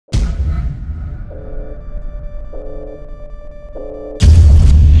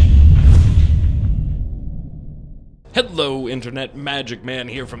Hello Internet, Magic Man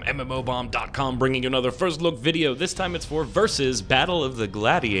here from MMOBomb.com, bringing you another first look video. This time it's for Versus Battle of the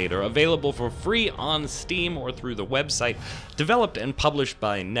Gladiator, available for free on Steam or through the website, developed and published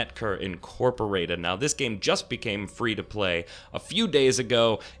by Netcur Incorporated. Now this game just became free to play a few days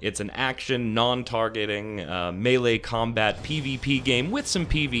ago. It's an action, non-targeting, melee combat PvP game with some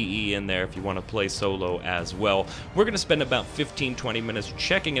PvE in there if you want to play solo as well. We're going to spend about 15-20 minutes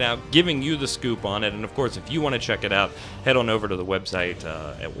checking it out, giving you the scoop on it, and of course if you want to check it out, head on over to the website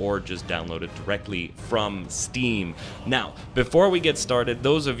or just download it directly from Steam. Now, before we get started,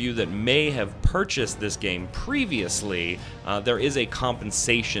 those of you that may have purchased this game previously, there is a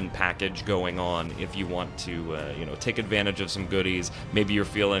compensation package going on if you want to, take advantage of some goodies. Maybe you're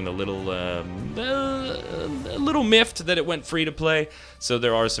feeling a little miffed that it went free to play, so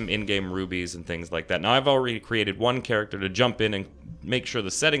there are some in-game rubies and things like that. Now, I've already created one character to jump in and make sure the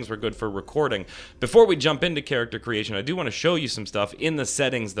settings were good for recording. Before we jump into character creation, I do want to show you some stuff in the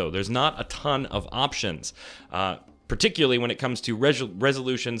settings, though. There's not a ton of options, particularly when it comes to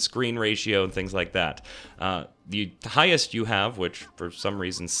resolution, screen ratio, and things like that. The highest you have, which for some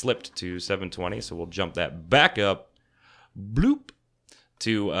reason slipped to 720, so we'll jump that back up, bloop,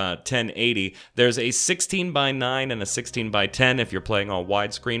 to 1080. There's a 16:9 and a 16:10 if you're playing on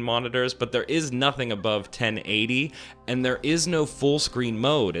widescreen monitors, but there is nothing above 1080, and there is no full screen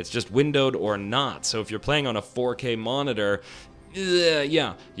mode. It's just windowed or not. So if you're playing on a 4K monitor,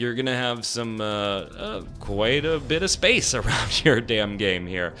 yeah, you're gonna have some quite a bit of space around your damn game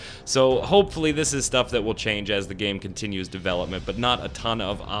here. So hopefully this is stuff that will change as the game continues development, but not a ton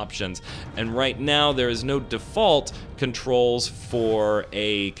of options. And right now there is no default controls for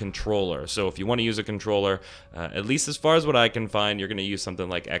a controller. So if you want to use a controller, at least as far as what I can find, you're gonna use something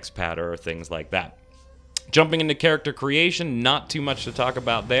like XPad or things like that. Jumping into character creation, not too much to talk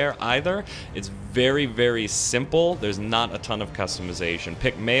about there either. It's very, very simple. There's not a ton of customization.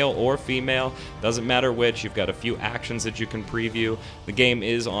 Pick male or female, doesn't matter which. You've got a few actions that you can preview. The game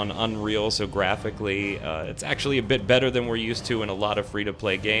is on Unreal, so graphically, it's actually a bit better than we're used to in a lot of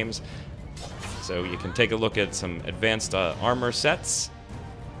free-to-play games. So you can take a look at some advanced armor sets,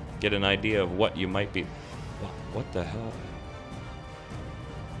 get an idea of what you might be... What the hell?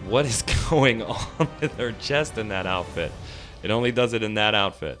 What is going on with her chest in that outfit? It only does it in that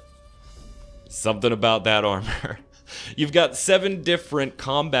outfit. Something about that armor. You've got 7 different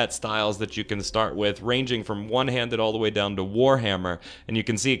combat styles that you can start with, ranging from one-handed all the way down to Warhammer, and you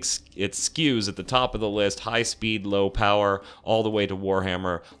can see it skews at the top of the list: high speed, low power, all the way to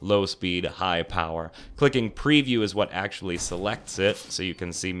Warhammer, low speed, high power. Clicking preview is what actually selects it, so you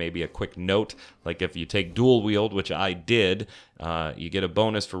can see maybe a quick note, like if you take dual wield, which I did, you get a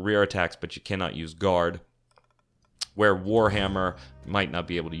bonus for rear attacks, but you cannot use guard, where Warhammer might not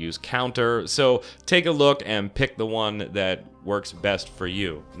be able to use counter. So take a look and pick the one that works best for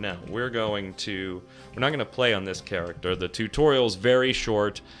you. Now, we're not going to play on this character. The tutorial's very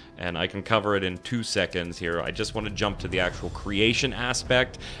short, and I can cover it in 2 seconds here. I just want to jump to the actual creation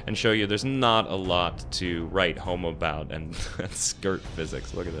aspect and show you there's not a lot to write home about. And skirt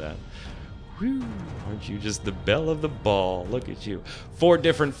physics, look at that. Whew, aren't you just the belle of the ball? Look at you. 4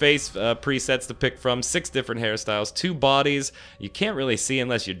 different face presets to pick from, 6 different hairstyles, 2 bodies. You can't really see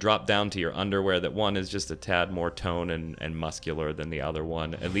unless you drop down to your underwear that one is just a tad more tone and muscular than the other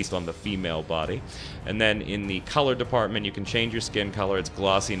one, at least on the female body. And then in the color department, you can change your skin color, its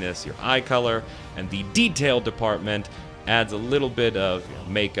glossiness, your eye color, and the detail department adds a little bit of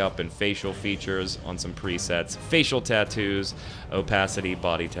makeup and facial features on some presets. Facial tattoos, opacity,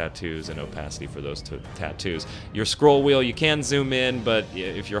 body tattoos, and opacity for those tattoos. Your scroll wheel, you can zoom in, but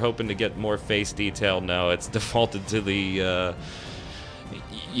if you're hoping to get more face detail, no, it's defaulted to the...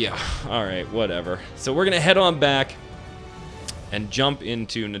 yeah, alright, whatever. So we're going to head on back and jump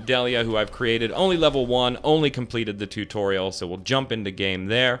into Nadelia, who I've created. Only level 1, only completed the tutorial, so we'll jump into game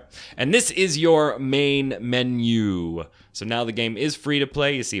there. And this is your main menu. So now the game is free to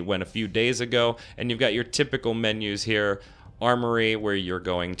play. You see it went a few days ago, and you've got your typical menus here. Armory, where you're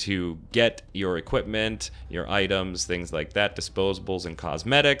going to get your equipment, your items, things like that, disposables and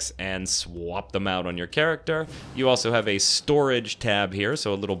cosmetics, and swap them out on your character. You also have a storage tab here,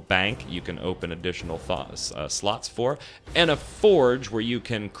 so a little bank you can open additional slots for, and a forge where you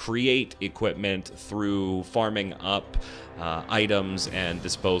can create equipment through farming up items and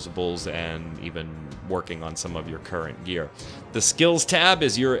disposables and even working on some of your current gear. The skills tab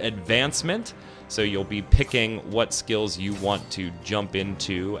is your advancement. So you'll be picking what skills you want to jump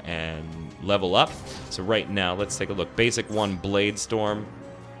into and level up. So right now, let's take a look. Basic 1, Blade Storm.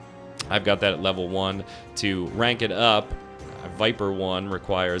 I've got that at level 1. To rank it up, Viper 1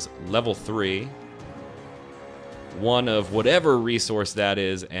 requires level 3. 1 of whatever resource that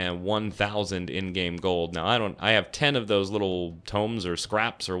is, and 1,000 in-game gold. Now, I have 10 of those little tomes or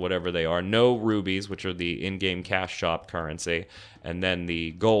scraps or whatever they are. No rubies, which are the in-game cash shop currency, and then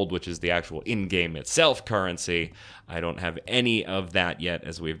the gold, which is the actual in-game itself currency. I don't have any of that yet,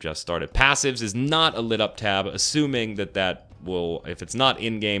 as we've just started. Passives is not a lit-up tab, assuming that will, if it's not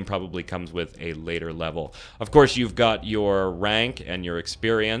in-game, probably comes with a later level. Of course, you've got your rank and your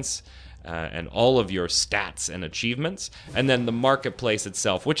experience, and all of your stats and achievements, and then the marketplace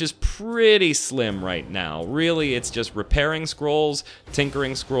itself, which is pretty slim right now. Really, it's just repairing scrolls,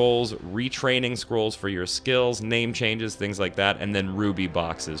 tinkering scrolls, retraining scrolls for your skills, name changes, things like that, and then ruby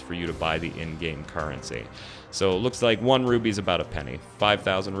boxes for you to buy the in-game currency. So it looks like 1 ruby is about a penny.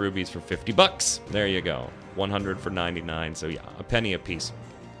 5,000 rubies for 50 bucks. There you go. 100 for 99, so yeah, a penny a piece.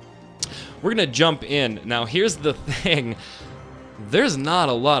 We're gonna jump in. Now, here's the thing. There's not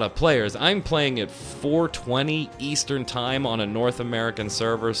a lot of players. I'm playing at 4:20 Eastern Time on a North American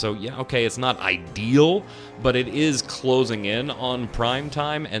server, so yeah, okay, it's not ideal, but it is closing in on prime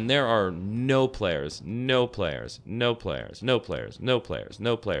time, and there are no players, no players, no players, no players, no players,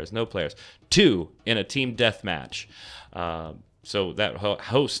 no players, no players. 2 in a team deathmatch. So that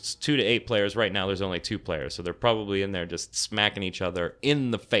hosts 2 to 8 players. Right now, there's only 2 players, so they're probably in there just smacking each other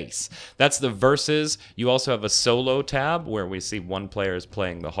in the face. That's the versus. You also have a solo tab where we see 1 player is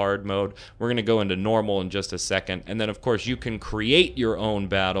playing the hard mode. We're going to go into normal in just a second, and then, of course, you can create your own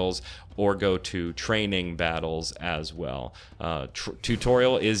battles or go to training battles as well.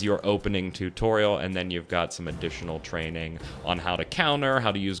 Tutorial is your opening tutorial, and then you've got some additional training on how to counter,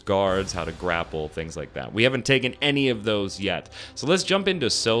 how to use guards, how to grapple, things like that. We haven't taken any of those yet. So let's jump into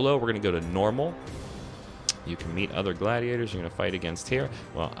solo. We're going to go to normal. You can meet other gladiators you're going to fight against here.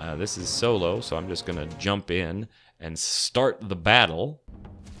 Well, this is solo, so I'm just going to jump in and start the battle.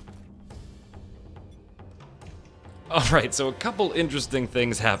 Alright, so a couple interesting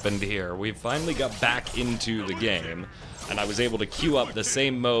things happened here. We finally got back into the game, and I was able to queue up the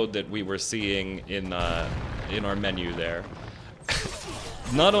same mode that we were seeing in our menu there.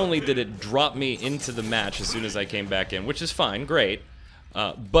 Not only did it drop me into the match as soon as I came back in, which is fine, great,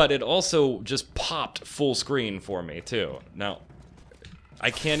 but it also just popped full screen for me, too. Now, I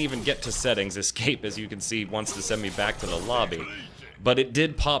can't even get to settings. Escape, as you can see, wants to send me back to the lobby. But it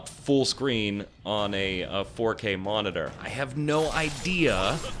did pop full screen on a 4K monitor. I have no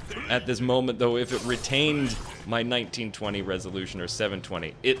idea at this moment, though, if it retained my 1920 resolution or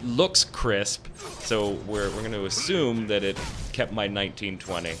 720. It looks crisp, so we're going to assume that it kept my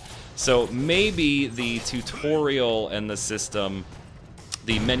 1920. So maybe the tutorial and the system,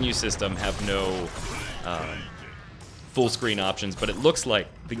 the menu system, have no full screen options, but it looks like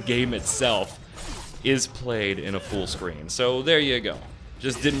the game itself is played in a full screen. So there you go.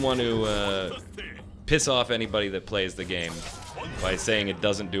 Just didn't want to piss off anybody that plays the game by saying it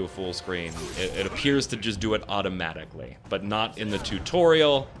doesn't do a full screen. It appears to just do it automatically, but not in the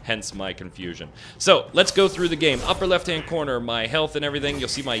tutorial, hence my confusion. So let's go through the game. Upper left-hand corner, my health and everything. You'll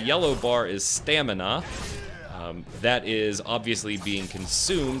see my yellow bar is stamina. That is obviously being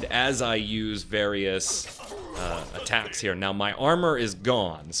consumed as I use various attacks here. Now my armor is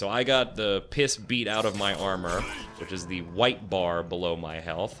gone, so I got the piss beat out of my armor, which is the white bar below my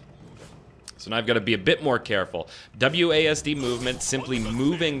health. So now I've got to be a bit more careful. WASD movement, simply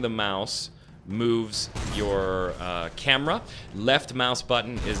moving the mouse moves your camera. Left mouse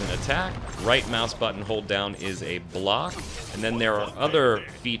button is an attack. Right mouse button hold down is a block. And then there are other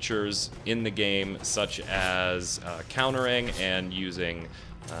features in the game, such as countering and using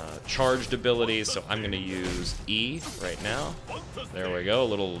charged abilities. So I'm going to use E right now. There we go, a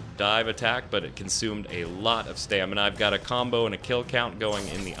little dive attack, but it consumed a lot of stamina. I've got a combo and a kill count going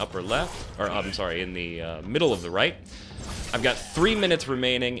in the upper left, or I'm sorry, in the middle of the right. I've got 3 minutes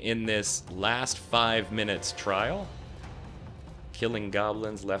remaining in this last 5 minutes trial. Killing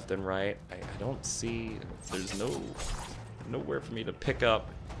goblins left and right. I don't see, there's nowhere for me to pick up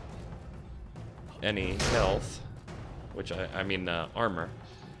any health, which I mean armor.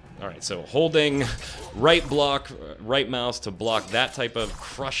 Alright, so holding right mouse to block that type of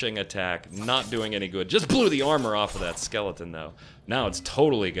crushing attack, not doing any good. Just blew the armor off of that skeleton, though. Now it's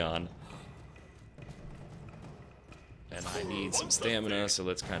totally gone. And I need some stamina, so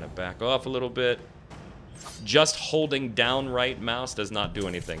let's kind of back off a little bit. Just holding down right mouse does not do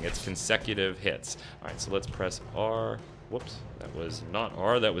anything. It's consecutive hits. Alright, so let's press R. Whoops, that was not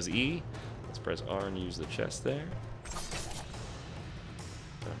R, that was E. Let's press R and use the chest there.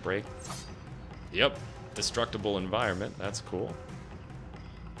 Gonna break. Yep, destructible environment. That's cool.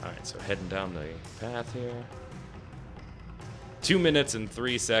 Alright, so heading down the path here. 2 minutes and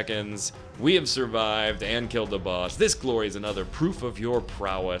 3 seconds. We have survived and killed the boss. This glory is another proof of your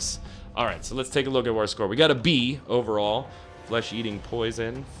prowess. Alright, so let's take a look at our score. We got a B overall. Flesh-eating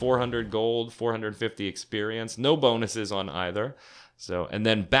poison, 400 gold, 450 experience. No bonuses on either. So, and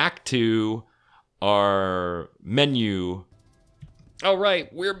then back to our menu.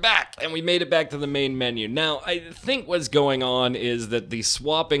 Alright, we're back, and we made it back to the main menu. Now, I think what's going on is that the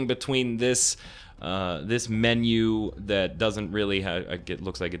swapping between this this menu that doesn't really have, it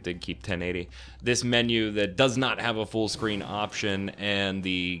looks like it did keep 1080, this menu that does not have a full screen option, and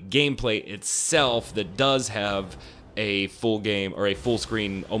the gameplay itself that does have a full game, or a full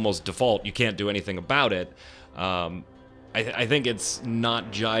screen almost default, you can't do anything about it. I think it's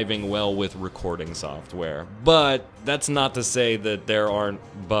not jiving well with recording software, but that's not to say that there aren't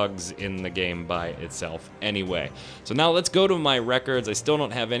bugs in the game by itself anyway. So now let's go to my records. I still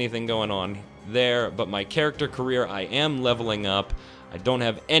don't have anything going on there, but my character career, I am leveling up. I don't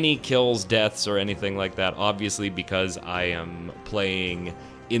have any kills, deaths, or anything like that, obviously because I am playing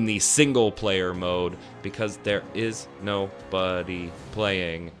in the single player mode, because there is nobody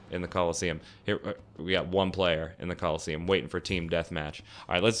playing in the Coliseum. Here, we got one player in the Coliseum waiting for team deathmatch.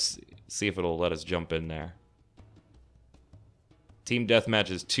 All right, let's see if it'll let us jump in there. Team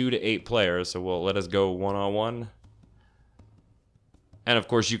deathmatch is 2 to 8 players, so we'll let us go one-on-one. And of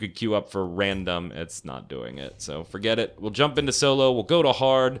course, you could queue up for random. It's not doing it, so forget it. We'll jump into solo. We'll go to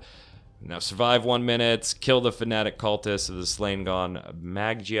hard. Now survive 1 minute, kill the fanatic cultist of the slain gone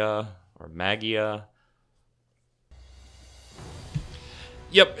Magia, or Magia.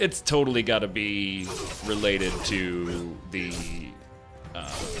 Yep, it's totally got to be related to the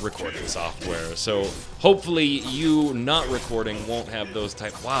recording software. So hopefully you not recording won't have those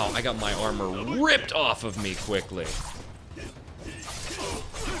type. Wow, I got my armor ripped off of me quickly.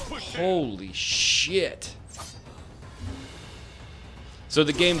 Holy shit. So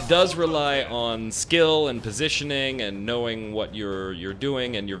the game does rely on skill and positioning and knowing what you're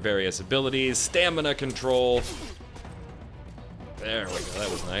doing and your various abilities, stamina control. There we go, that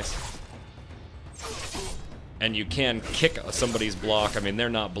was nice. And you can kick somebody's block. I mean, they're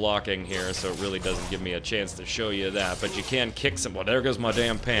not blocking here, so it really doesn't give me a chance to show you that, but you can kick some. Well, there goes my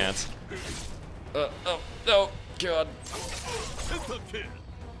damn pants. Oh, no, God.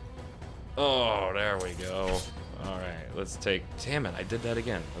 Oh, there we go. Alright, let's take... Damn it, I did that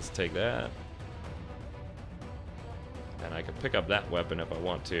again. Let's take that. And I can pick up that weapon if I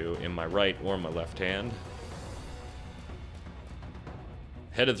want to, in my right or my left hand.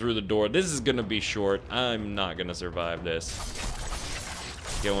 Headed through the door. This is going to be short. I'm not going to survive this.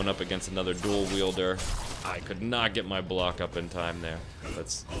 Going up against another dual wielder. I could not get my block up in time there.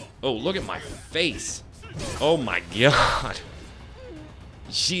 Let's... Oh, look at my face. Oh my God.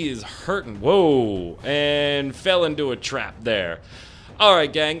 She is hurting. Whoa. And fell into a trap there.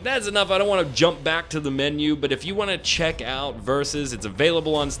 Alright, gang. That's enough. I don't want to jump back to the menu, but if you want to check out Versus, it's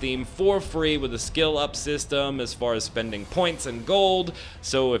available on Steam for free with a skill up system as far as spending points and gold.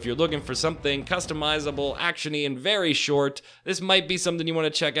 So if you're looking for something customizable, actiony, and very short, this might be something you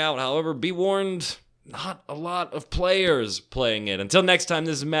want to check out. However, be warned, not a lot of players playing it. Until next time,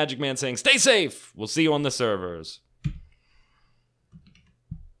 this is Magic Man saying stay safe. We'll see you on the servers.